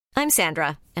I'm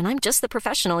Sandra, and I'm just the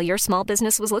professional your small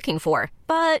business was looking for.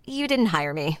 But you didn't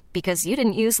hire me because you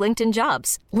didn't use LinkedIn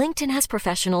Jobs. LinkedIn has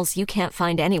professionals you can't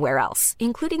find anywhere else,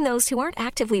 including those who aren't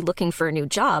actively looking for a new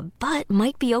job, but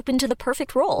might be open to the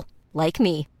perfect role, like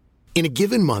me. In a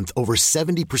given month, over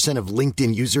 70% of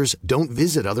LinkedIn users don't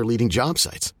visit other leading job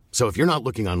sites. So if you're not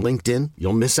looking on LinkedIn,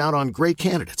 you'll miss out on great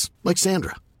candidates like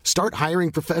Sandra. Start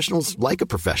hiring professionals like a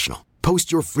professional.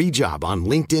 Post your free job on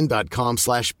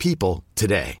linkedin.com/people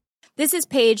today. This is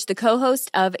Paige, the co-host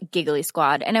of Giggly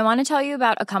Squad, and I want to tell you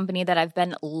about a company that I've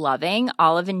been loving,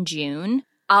 Olive & June.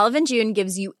 Olive & June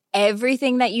gives you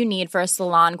everything that you need for a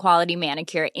salon-quality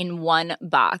manicure in one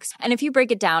box. And if you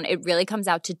break it down, it really comes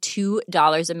out to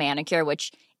 $2 a manicure,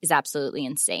 which is absolutely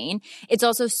insane. It's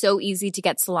also so easy to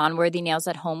get salon-worthy nails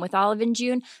at home with Olive &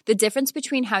 June. The difference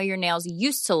between how your nails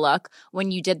used to look when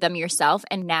you did them yourself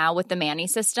and now with the Mani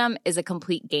system is a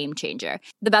complete game changer.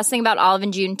 The best thing about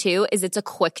Olive & June, too, is it's a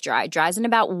quick dry. Dries in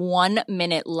about 1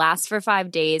 minute, lasts for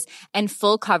 5 days, and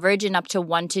full coverage in up to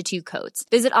 1 to 2 coats.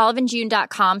 Visit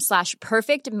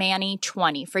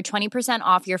oliveandjune.com/perfectmani20 for 20%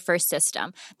 off your first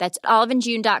system. That's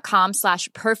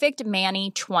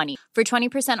oliveandjune.com/perfectmani20 for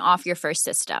 20% off your first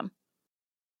system.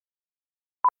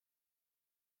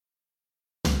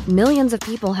 Millions of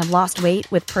people have lost weight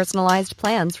with personalized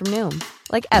plans from Noom.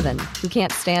 Like Evan, who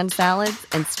can't stand salads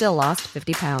and still lost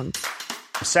 50 pounds.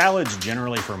 Salads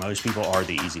generally for most people are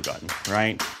the easy button,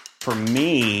 right? For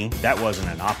me, that wasn't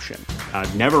an option. I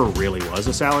never really was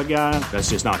a salad guy.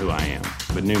 That's just not who I am.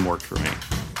 But Noom worked for me.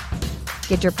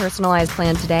 Get your personalized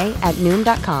plan today at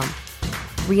Noom.com.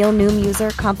 Real Noom user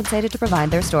compensated to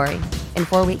provide their story. In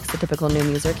 4 weeks, the typical Noom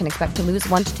user can expect to lose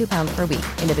 1 to 2 pounds per week.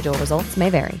 Individual results may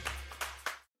vary.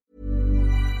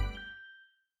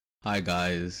 Hi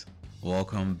guys,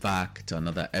 welcome back to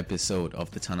another episode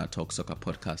of the Tana Talk Soccer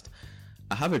podcast.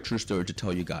 I have a true story to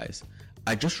tell you guys.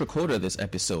 I just recorded this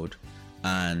episode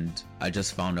and I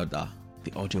just found out that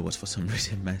the audio was for some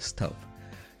reason messed up.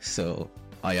 So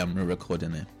I am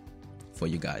re-recording it for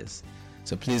you guys.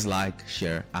 So please like,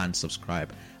 share and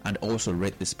subscribe, and also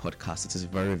rate this podcast. It is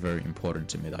very, very important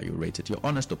to me that you rate it. Your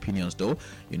honest opinions though,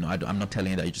 I'm not telling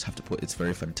you that you just have to put it's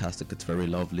very fantastic, it's very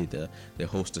lovely, the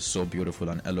host is so beautiful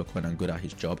and eloquent and good at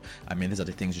his job. I mean, these are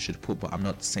the things you should put, but I'm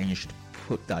not saying you should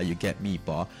put that, you get me,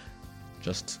 but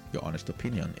just your honest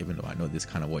opinion, even though I know this is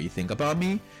kind of what you think about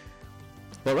me.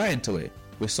 But right into it,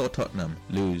 we saw Tottenham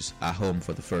lose at home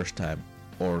for the first time,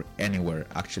 or anywhere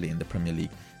actually in the Premier League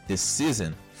this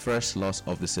season. First loss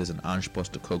of the season. Ange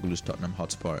Postecoglou's Tottenham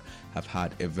Hotspur have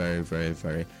had a very, very,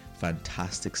 very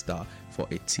fantastic start for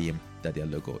a team that their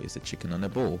logo is a chicken on a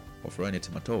bowl, or for any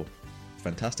team at all.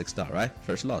 Fantastic start, right?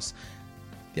 First loss.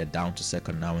 They're down to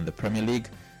second now in the Premier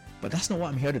League. But that's not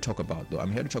what I'm here to talk about though.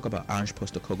 I'm here to talk about Ange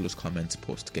Postecoglou's comments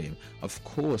post-game. Of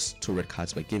course, 2 red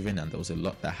cards were given and there was a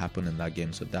lot that happened in that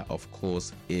game. So that of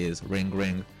course is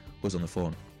ring. Who's on the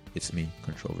phone? It's me,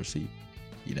 controversy.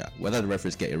 Whether the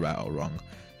referees get it right or wrong,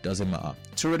 doesn't matter.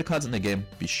 2 red cards in the game,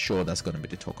 be sure that's going to be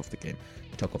the talk of the game,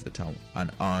 the talk of the town.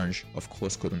 And Ange, of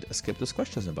course, couldn't escape those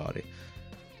questions about it.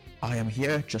 I am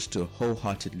here just to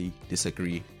wholeheartedly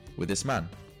disagree with this man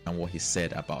and what he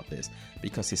said about this,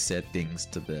 because he said things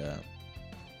to the...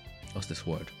 What's this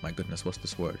word? My goodness, what's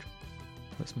this word?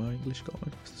 Where's my English going?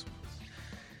 What's this word?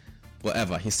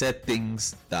 Whatever, he said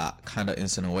things that kind of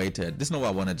insinuated, this is not what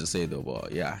I wanted to say though,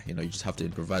 but yeah, you just have to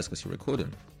improvise because you're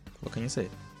recording. What can you say?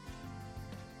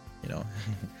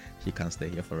 He can't stay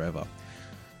here forever.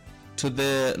 To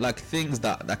the things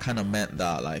that kind of meant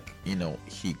that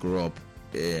he grew up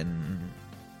in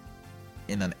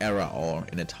an era or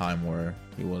in a time where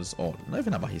he was, or not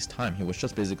even about his time, he was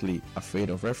just basically afraid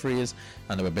of referees,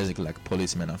 and they were basically like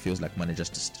policemen, and feels like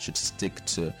managers should stick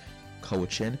to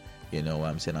coaching. You know what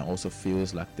I'm saying? I also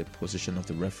feels like the position of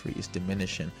the referee is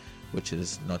diminishing, which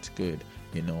is not good,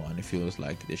 and it feels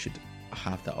like they should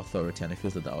have that authority, and it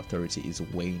feels that the authority is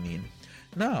waning.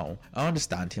 Now, I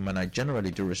understand him, and I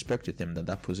generally do respect him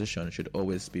that position should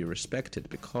always be respected,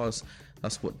 because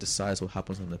that's what decides what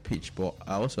happens on the pitch. But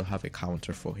I also have a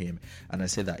counter for him, and I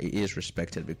say that it is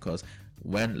respected because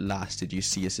when last did you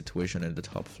see a situation in the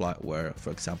top flight where,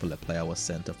 for example, a player was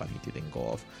sent off and he didn't go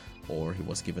off, or he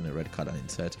was given a red card and he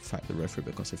decided to fight the referee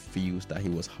because he feels that he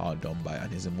was hard done by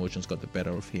and his emotions got the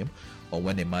better of him, or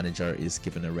when a manager is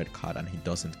given a red card and he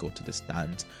doesn't go to the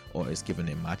stands, or is given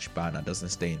a match ban and doesn't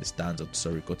stay in the stands, or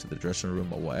go to the dressing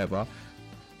room or whatever.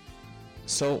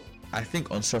 So I think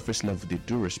on surface level they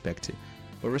do respect it,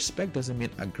 but respect doesn't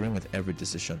mean agreeing with every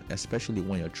decision, especially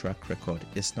when your track record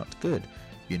is not good.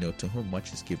 To whom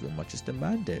much is given, much is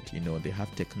demanded. They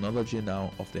have technology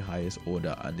now of the highest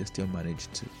order and they still manage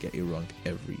to get it wrong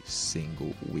every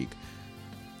single week.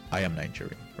 I am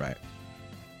Nigerian, right?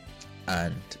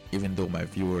 And even though my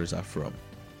viewers are from,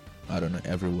 I don't know,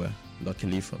 everywhere,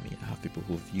 luckily for me, I have people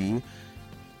who view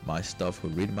my stuff, who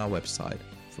read my website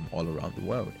from all around the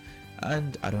world.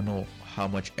 And I don't know how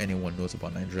much anyone knows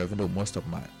about Nigeria, even though most of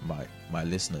my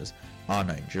listeners are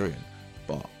Nigerian.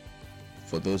 But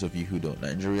for those of you who don't,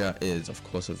 Nigeria is, of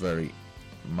course, a very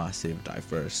massive,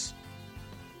 diverse,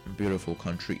 beautiful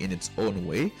country in its own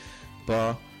way.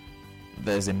 But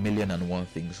there's 1,000,001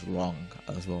 things wrong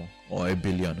as well, or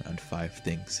 1,000,005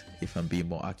 things, if I'm being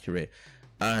more accurate.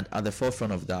 And at the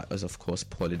forefront of that is, of course,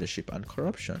 poor leadership and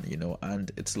corruption, you know.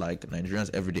 And it's like Nigerians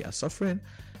every day are suffering,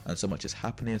 and so much is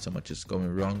happening, so much is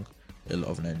going wrong. A lot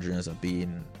of Nigerians are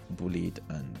being bullied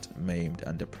and maimed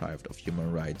and deprived of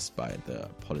human rights by the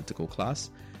political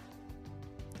class.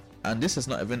 And this is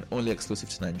not even only exclusive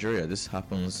to Nigeria. This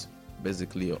happens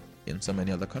basically in so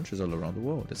many other countries all around the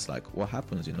world. It's like, what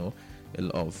happens, you know? A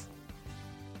lot of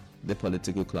the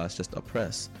political class just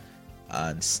oppress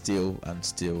and steal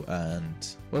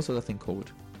and what's the other thing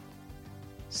called?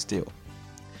 Steal.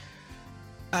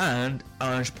 And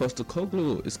Ange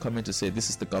Postecoglou is coming to say, this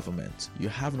is the government. You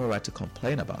have no right to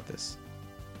complain about this.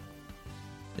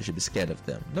 You should be scared of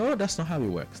them. No, that's not how it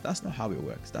works. That's not how it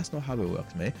works. That's not how it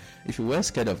works, mate. If you were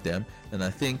scared of them, then I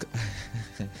think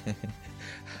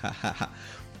I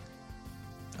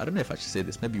don't know if I should say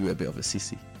this. Maybe you were a bit of a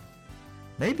sissy.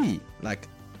 Maybe, like,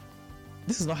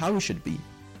 this is not how it should be.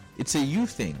 It's a you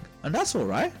thing, and that's all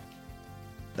right.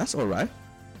 That's all right.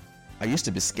 I used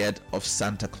to be scared of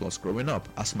Santa Claus growing up.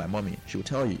 Ask my mommy, she will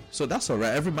tell you. So that's all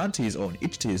right. Every man to his own,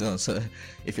 each to his own. So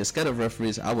if you're scared of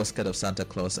referees, I was scared of Santa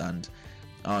Claus, and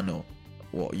I don't know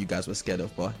what you guys were scared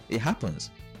of, but it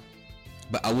happens.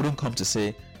 But I wouldn't come to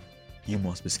say you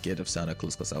must be scared of Santa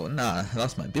Claus, because I would, nah,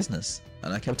 that's my business,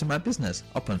 and I kept to my business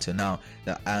up until now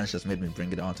that Ange just made me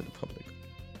bring it out to the public.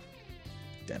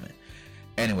 Damn it.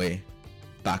 Anyway,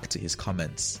 back to his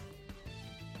comments.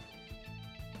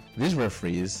 These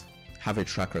referees have a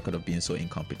track record of being so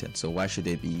incompetent, so why should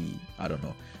they be, I don't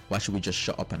know, why should we just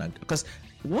shut up and because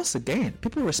once again,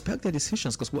 people respect their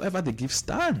decisions, because whatever they give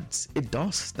stands. It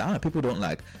does stand. People don't,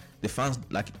 like, the fans,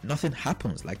 like, nothing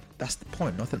happens, like, that's the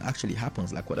point, nothing actually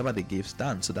happens, like, whatever they give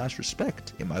stands. So that's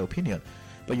respect, in my opinion.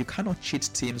 But you cannot cheat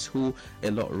teams who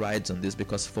a lot rides on this,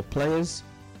 because for players,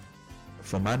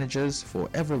 for managers, for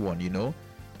everyone, you know,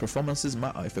 performances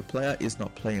matter. If a player is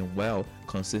not playing well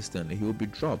consistently, he will be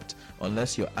dropped,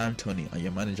 unless you're Anthony and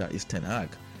your manager is Ten Hag.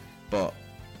 But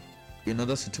in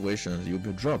other situations, you'll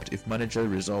be dropped if manager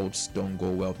results don't go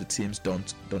well, the teams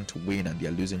don't win, and they're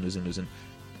losing,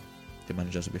 the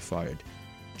managers will be fired.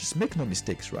 Just make no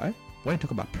mistakes, right? When you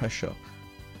talk about pressure,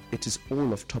 it is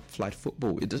all of top flight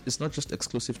football. It's not just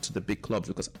exclusive to the big clubs,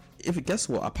 because guess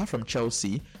what, apart from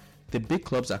Chelsea, the big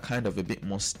clubs are kind of a bit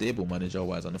more stable manager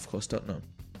wise, and of course Tottenham.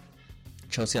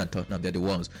 Chelsea and Tottenham, they're the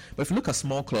ones. But if you look at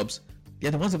small clubs,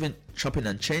 they're the ones who've been chopping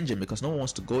and changing, because no one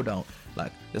wants to go down.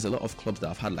 Like, there's a lot of clubs that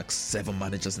have had like 7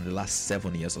 managers in the last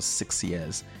 7 years or 6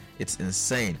 years. It's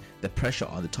insane. The pressure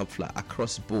on the top flight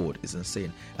across board is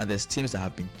insane, and there's teams that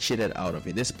have been cheated out of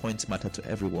it. These points matter to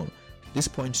everyone. These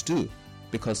points do,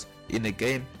 because in a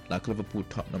game like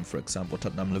Liverpool-Tottenham, for example,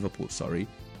 Tottenham-Liverpool, sorry,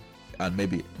 and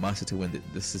maybe Man City win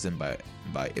the season by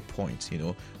a point, you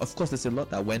know. Of course, there's a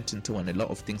lot that went into, and a lot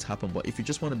of things happen, but if you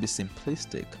just want to be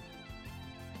simplistic,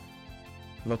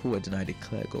 Liverpool were denied a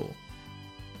clear goal,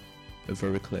 a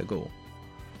very clear goal.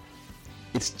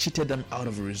 It's cheated them out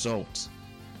of a result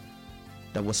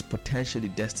that was potentially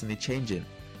destiny changing.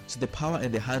 So the power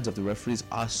in the hands of the referees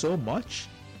are so much,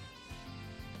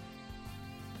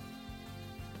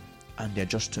 and they're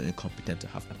just too incompetent to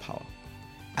have the power.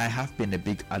 I have been a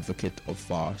big advocate of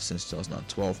VAR since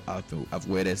 2012. I've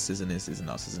waited season in, season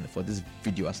out, season for this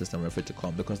video assistant referee to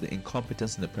come, because the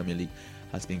incompetence in the Premier League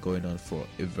has been going on for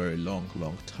a very long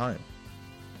time.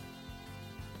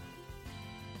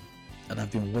 And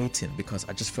I've been waiting, because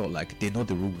I just felt like they know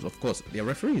the rules. Of course, they're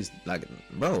referees. Like,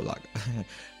 bro, like,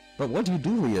 but what do you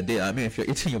do with your day? I mean, if you're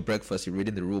eating your breakfast, you're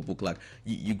reading the rule book, like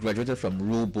you graduated from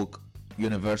rule book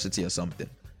university or something.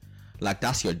 Like,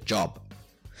 that's your job.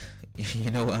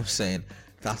 You know what I'm saying?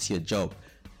 That's your job.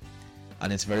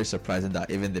 And it's very surprising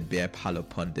that even the beer parlor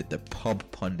pundit, the pub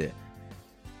pundit,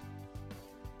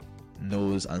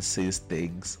 knows and says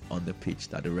things on the pitch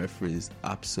that the referees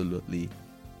absolutely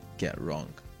get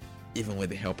wrong, even with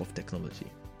the help of technology.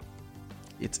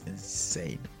 It's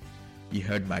insane. You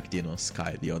heard Mike Dean on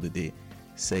Sky the other day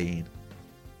saying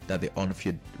that the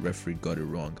on-field referee got it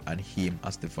wrong, and him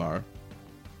as the VAR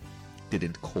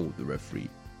didn't call the referee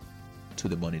to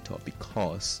the monitor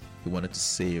because he wanted to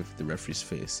save the referee's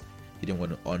face. He didn't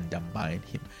want to undermine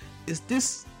him. Is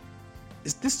this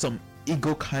Is this some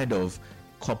ego kind of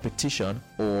competition,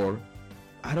 or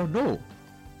I don't know?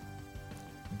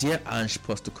 Dear Ange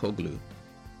Postecoglou,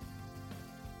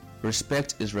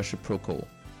 respect is reciprocal.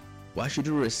 Why should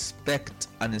you respect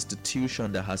an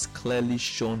institution that has clearly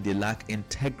shown they lack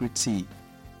integrity,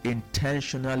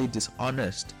 intentionally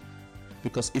dishonest?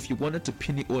 Because if you wanted to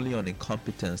pin it only on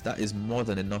incompetence, that is more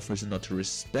than enough reason not to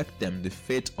respect them. The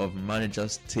fate of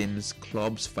managers, teams,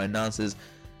 clubs, finances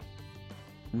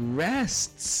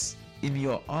rests in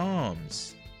your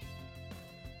arms.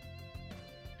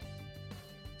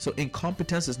 So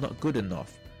incompetence is not good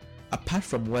enough. Apart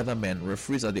from weathermen,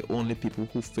 referees are the only people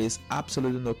who face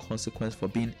absolutely no consequence for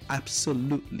being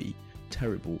absolutely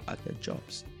terrible at their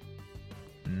jobs.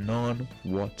 None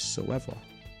whatsoever.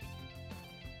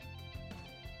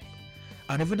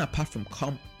 And even apart from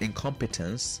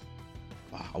incompetence,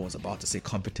 I was about to say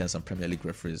competence on Premier League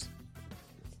referees.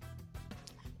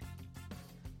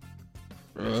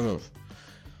 No,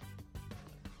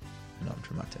 I'm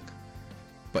dramatic.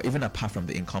 But even apart from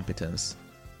the incompetence,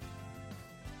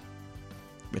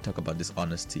 we talk about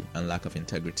dishonesty and lack of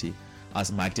integrity,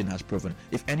 as Mike Dean has proven.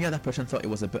 If any other person thought it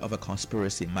was a bit of a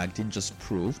conspiracy, Mike Dean just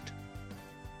proved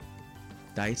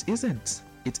that it isn't.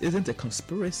 It isn't a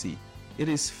conspiracy. It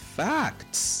is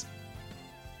facts.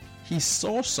 He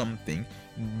saw something,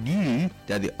 knew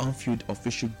that the on-field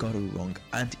official got it wrong,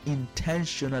 and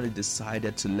intentionally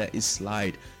decided to let it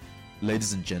slide.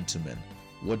 Ladies and gentlemen,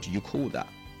 what do you call that?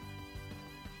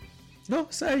 No,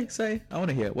 say. I want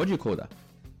to hear. What do you call that?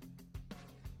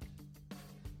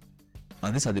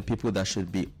 And these are the people that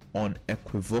should be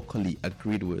unequivocally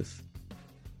agreed with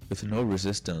no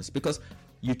resistance. Because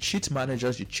you cheat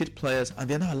managers, you cheat players, and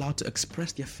they're not allowed to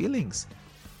express their feelings.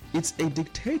 It's a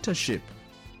dictatorship.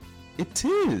 It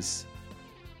is.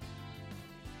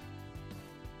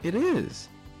 It is.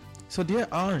 So dear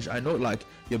Ange, I know like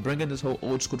you're bringing this whole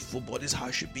old school football, this is how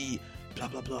it should be, blah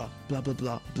blah blah, blah blah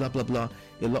blah, blah blah blah.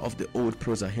 A lot of the old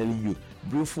pros are hailing you,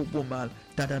 real football man,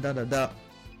 da da da da da.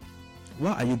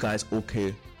 Why are you guys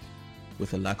okay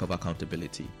with a lack of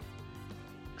accountability?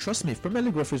 Trust me, if Premier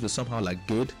League referees were somehow like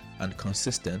good and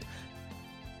consistent,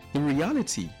 the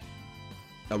reality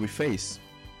that we face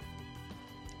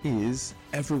is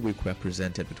every week we're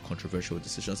presented with controversial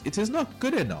decisions. It is not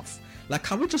good enough. Like,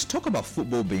 can we just talk about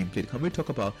football being played? Can we talk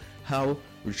about how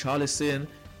Richarlison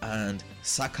and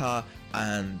Saka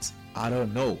and I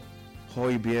don't know,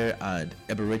 Højbjerg and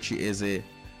Eberechi Eze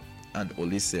and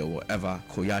Olise or whatever,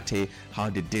 Koyate, how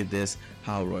they did this,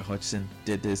 how Roy Hodgson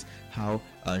did this, how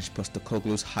Ange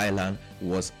Postecoglou's Highland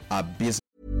was abysmal.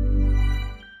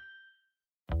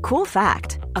 Cool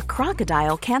fact, a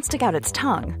crocodile can't stick out its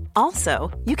tongue.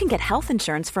 Also, you can get health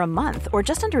insurance for a month or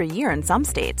just under a year in some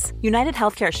states. United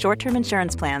Healthcare short-term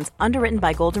insurance plans, underwritten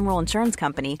by Golden Rule Insurance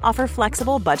Company, offer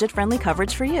flexible, budget-friendly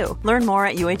coverage for you. Learn more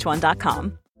at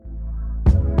uh1.com.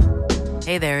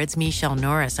 Hey there, it's Michelle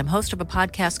Norris. I'm host of a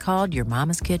podcast called Your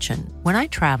Mama's Kitchen. When I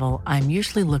travel, I'm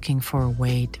usually looking for a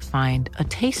way to find a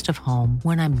taste of home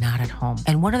when I'm not at home.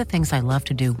 And one of the things I love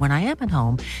to do when I am at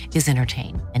home is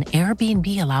entertain. And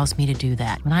Airbnb allows me to do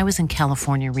that. When I was in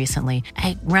California recently,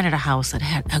 I rented a house that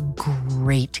had a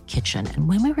great kitchen. And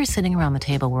when we were sitting around the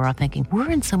table, we were all thinking,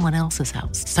 we're in someone else's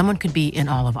house. Someone could be in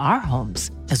all of our homes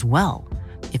as well.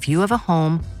 If you have a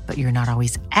home, but you're not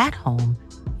always at home,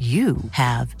 you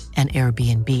have an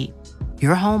Airbnb.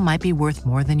 Your home might be worth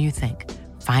more than you think.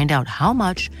 Find out how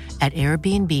much at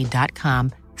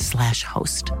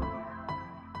airbnb.com/host.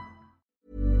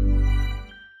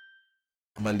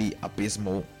 Normally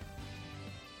abysmal.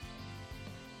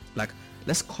 Like,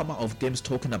 let's come out of games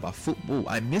talking about football.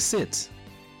 I miss it.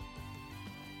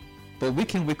 But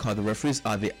week in, week out, the referees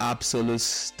are the absolute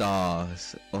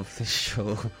stars of the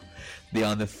show. They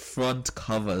are on the front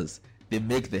covers. They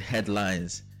make the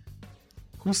headlines.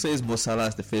 Who says Mo Salah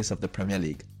is the face of the Premier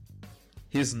League?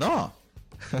 He's not.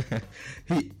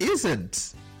 He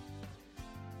isn't.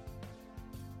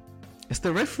 It's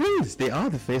the referees. They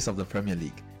are the face of the Premier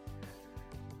League.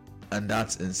 And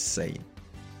that's insane.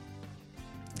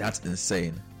 That's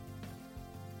insane.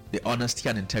 The honesty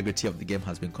and integrity of the game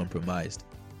has been compromised.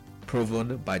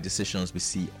 Proven by decisions we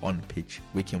see on pitch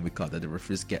week in, week out that the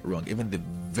referees get wrong, even the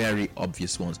very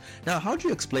obvious ones. Now, how do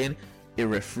you explain a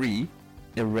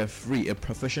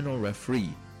professional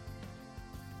referee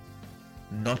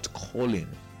not calling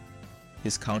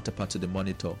his counterpart to the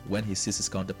monitor when he sees his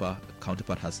counterpart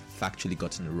has factually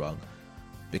gotten it wrong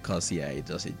because he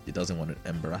doesn't want to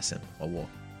embarrass him or what?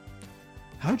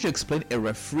 How do you explain a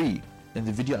referee in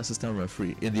the video assistant room,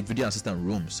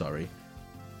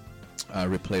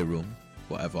 replay room,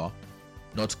 whatever,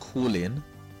 not calling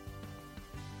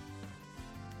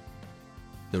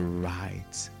the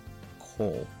right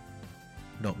call,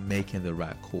 not making the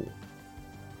right call,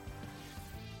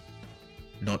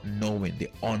 not knowing the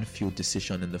on-field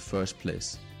decision in the first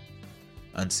place,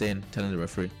 and telling the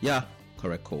referee, yeah,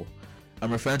 correct call.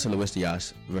 I'm referring to Luis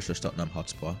Diaz versus Tottenham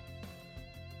Hotspur.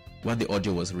 When the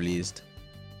audio was released,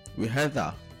 we heard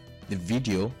that the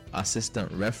video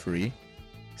assistant referee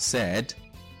said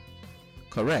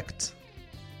correct,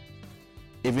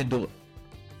 even though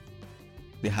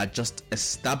they had just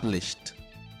established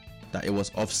that it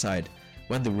was offside.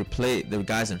 When the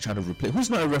guys in charge of replay, who's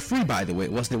not a referee by the way,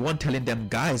 was the one telling them,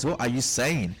 guys, what are you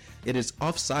saying? It is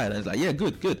offside. And it's like, yeah,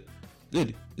 good,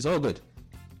 it's all good.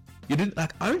 You didn't,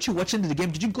 like, aren't you watching the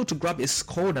game? Did you go to grab a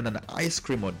scone and an ice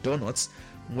cream or donuts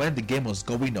when the game was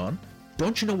going on?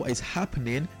 Don't you know what is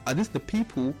happening? Are these the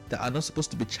people that are not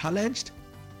supposed to be challenged?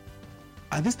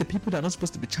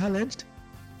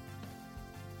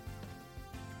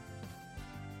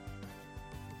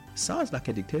 Sounds like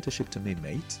a dictatorship to me,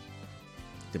 mate.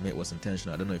 The mate was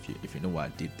intentional. I don't know if you know what I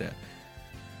did there.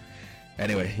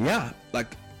 Anyway, yeah,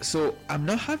 like, so I'm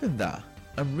not having that.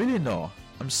 I'm really not.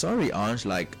 I'm sorry, Ange.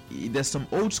 Like, there's some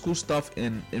old school stuff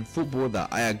in football that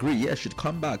I agree, yeah, should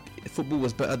come back. Football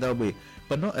was better that way,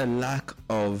 but not a lack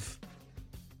of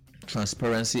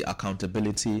transparency,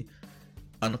 accountability,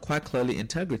 and quite clearly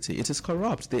integrity. It is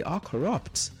corrupt. They are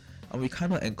corrupt, and we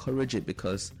cannot encourage it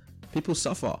because people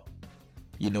suffer,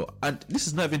 you know. And this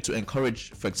is not even to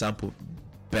encourage, for example,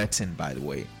 betting, by the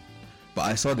way. But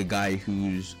I saw the guy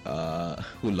who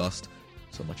lost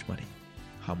so much money.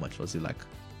 How much was it? Like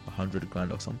 100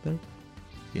 grand or something,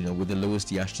 you know, with the Luis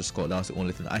Diaz to score. That was the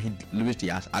only thing. I think Luis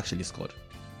Diaz actually scored.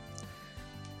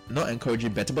 Not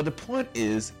encouraging better, but the point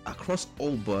is, across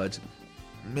all board,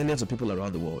 millions of people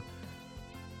around the world,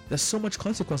 there's so much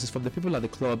consequences from the people at the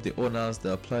club, the owners,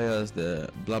 the players, the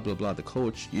blah blah blah, the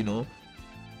coach, you know,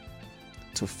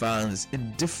 to fans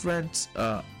in different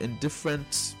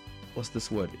what's this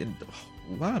word,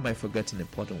 why am I forgetting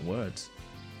important words?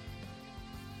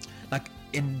 Like,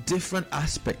 in different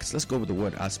aspects, let's go with the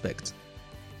word aspect.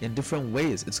 In different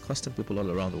ways, it's costing people all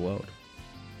around the world,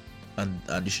 and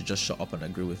you should just shut up and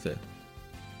agree with it,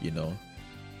 you know.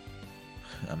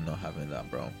 I'm not having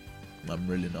that, bro. I'm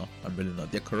really not.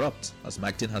 They're corrupt, as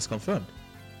Mike Dean has confirmed.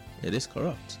 It is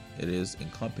corrupt. It is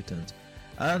incompetent.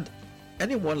 And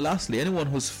anyone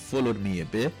who's followed me a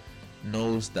bit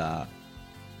knows that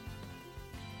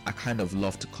I kind of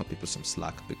love to cut people some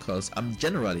slack, because I'm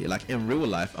generally, like, in real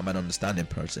life, I'm an understanding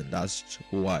person. That's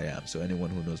who I am. So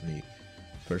anyone who knows me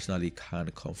personally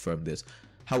can confirm this.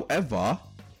 However,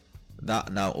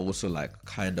 that now also, like,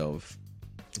 kind of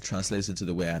translates into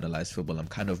the way I analyze football. I'm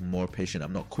kind of more patient.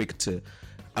 I'm not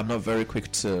very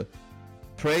quick to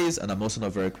praise, and I'm also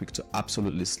not very quick to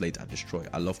absolutely slate and destroy.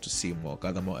 I love to see more,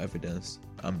 gather more evidence,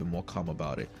 and be more calm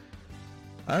about it.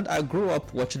 And I grew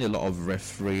up watching a lot of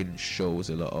refereeing shows,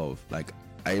 a lot of, like,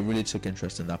 I really took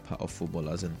interest in that part of football,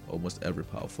 as in almost every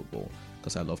part of football,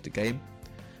 because I love the game.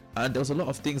 And there was a lot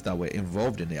of things that were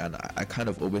involved in it, and I kind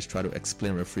of always try to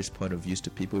explain referees' point of views to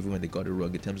people, even when they got it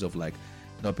wrong, in terms of, like,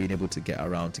 not being able to get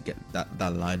around to get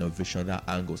that line of vision, that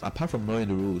angles. Apart from knowing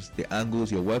the rules, the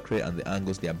angles, your work rate, and the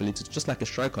angles, the ability to, just like a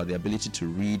striker, the ability to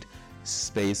read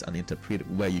space and interpret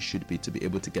where you should be to be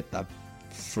able to get that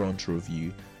front row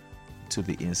view to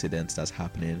the incident that's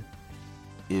happening,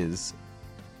 is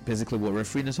basically what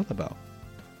refereeing is all about,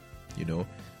 you know.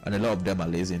 And a lot of them are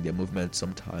lazy in their movement.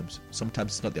 Sometimes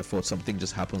it's not their fault. Something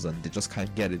just happens and they just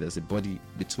can't get it. There's a body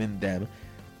between them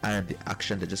and the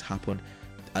action that just happened,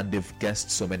 and they've guessed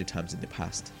so many times in the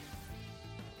past.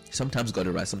 Sometimes got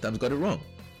it right, sometimes got it wrong,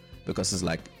 because it's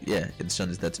like, yeah, a decision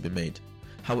is there to be made.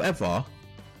 However,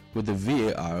 with the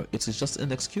VAR, it is just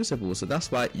inexcusable. So that's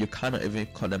why you cannot even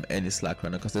call them any slack right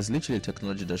now, because there's literally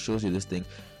technology that shows you this thing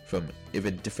from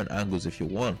even different angles if you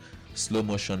want. Slow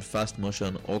motion, fast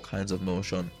motion, all kinds of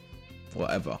motion,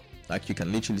 whatever. Like, you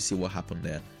can literally see what happened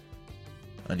there,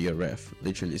 and you're a ref.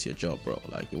 Literally, it's your job, bro.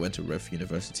 Like, you went to ref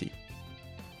university.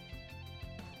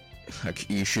 Like,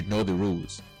 you should know the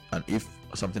rules. And if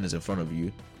something is in front of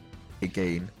you,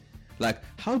 again, like,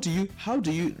 how do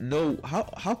you know,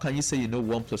 how can you say you know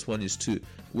 1 + 1 is 2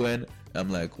 when I'm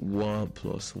like 1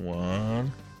 +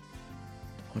 1,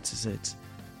 what is it,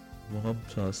 1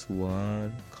 +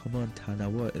 1, come on Tana,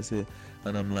 what is it?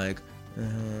 And I'm like,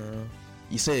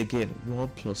 you say again, 1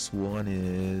 + 1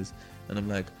 is, and I'm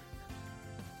like,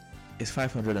 it's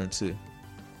 502.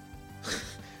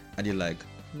 And you're like,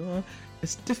 no,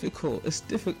 it's difficult.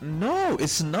 No,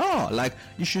 it's not. Like,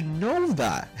 you should know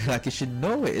that. Like, you should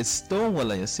know it. It's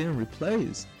Stonewall and you're seeing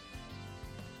replays.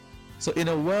 So in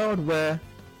a world where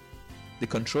the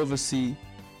controversy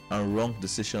and wrong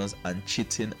decisions and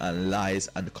cheating and lies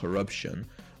and corruption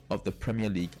of the Premier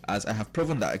League, as I have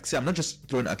proven that. See, I'm not just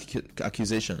throwing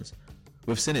accusations.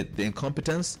 We've seen it. The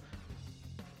incompetence,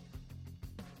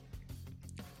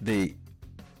 the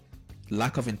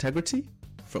lack of integrity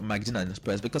from Magdine and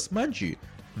Spurs. Because mind you,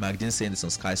 Magdine saying this on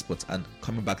Sky Sports and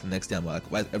coming back the next day, I'm like,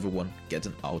 why is everyone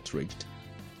getting outraged?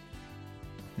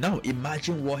 Now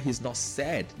imagine what he's not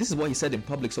said. This is what he said in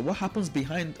public. So what happens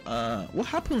behind? What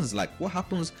happens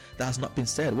that has not been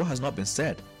said? What has not been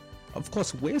said? Of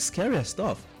course, way scarier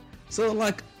stuff. So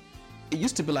like, it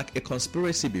used to be like a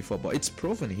conspiracy before, but it's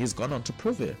proven. He's gone on to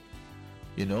prove it.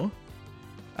 You know.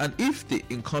 And if the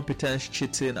incompetence,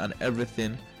 cheating, and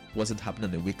everything wasn't happening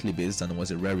on a weekly basis and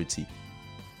was a rarity,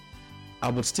 I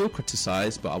would still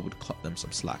criticize, but I would cut them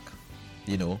some slack.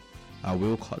 You know, I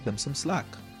will cut them some slack.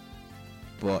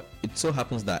 But it so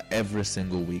happens that every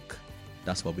single week,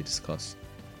 that's what we discuss.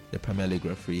 The Premier League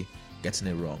referee getting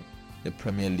it wrong. The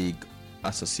Premier League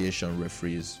Association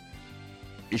referees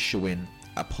issuing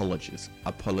apologies.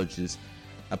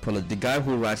 The guy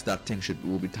who writes that thing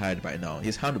will be tired by now.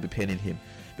 His hand will be paining him,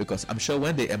 because I'm sure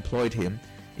when they employed him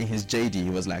in his JD, he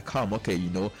was like, come, okay, you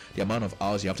know, the amount of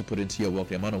hours you have to put into your work,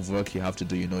 the amount of work you have to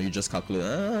do, you know, you just calculate,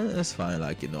 it's fine,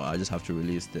 like, you know, I just have to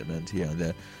release statement here and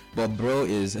there. But bro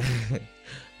is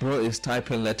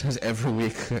typing letters every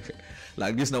week.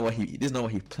 Like, this is not what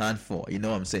he planned for, you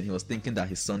know what I'm saying? He was thinking that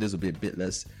his Sundays would be a bit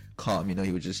less calm, you know,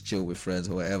 he would just chill with friends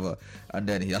or whatever, and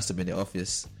then he has to be in the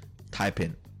office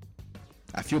typing.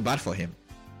 I feel bad for him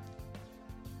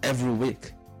every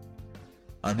week.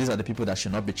 And these are the people that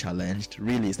should not be challenged.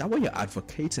 Really, is that what you're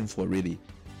advocating for, really?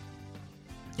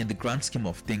 In the grand scheme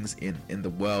of things, in the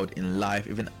world, in life,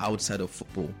 even outside of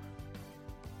football,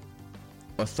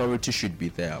 authority should be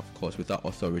there, of course. Without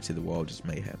authority, the world is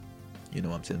mayhem. You know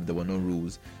what I'm saying? If there were no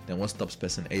rules, then what stops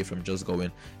person A from just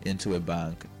going into a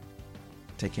bank,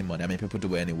 taking money? I mean, people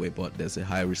do it anyway, but there's a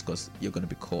high risk because you're going to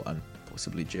be caught and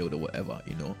possibly jailed or whatever,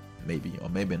 you know, maybe or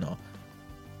maybe not.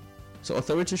 So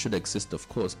authority should exist, of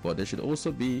course, but there should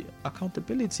also be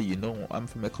accountability. You know, I'm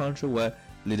from a country where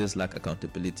leaders lack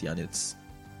accountability, and it's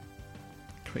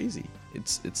crazy.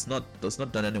 It's not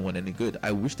done anyone any good.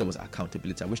 I wish there was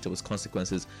accountability. I wish there was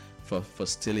consequences for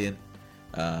stealing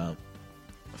 $5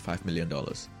 million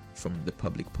from the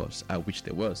public purse. I wish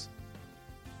there was.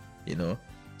 You know.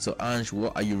 So Ange,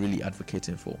 what are you really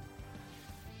advocating for?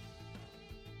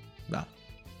 Nah.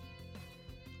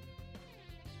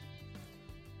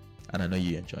 And I know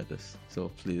you enjoyed this, so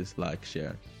please like,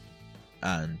 share,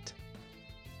 and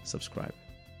subscribe.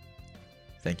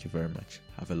 Thank you very much.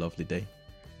 Have a lovely day.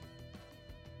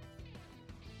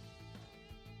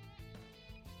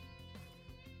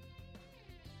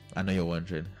 I know you're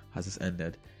wondering, has this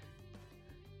ended?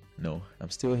 No, I'm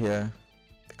still here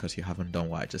because you haven't done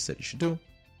what I just said you should do.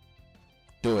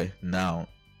 Do it now.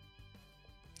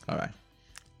 Alright.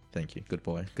 Thank you. Good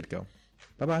boy. Good girl.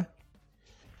 Bye-bye.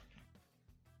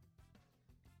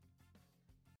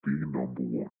 Being number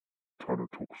one, Tana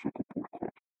Talk Soccer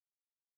Podcast.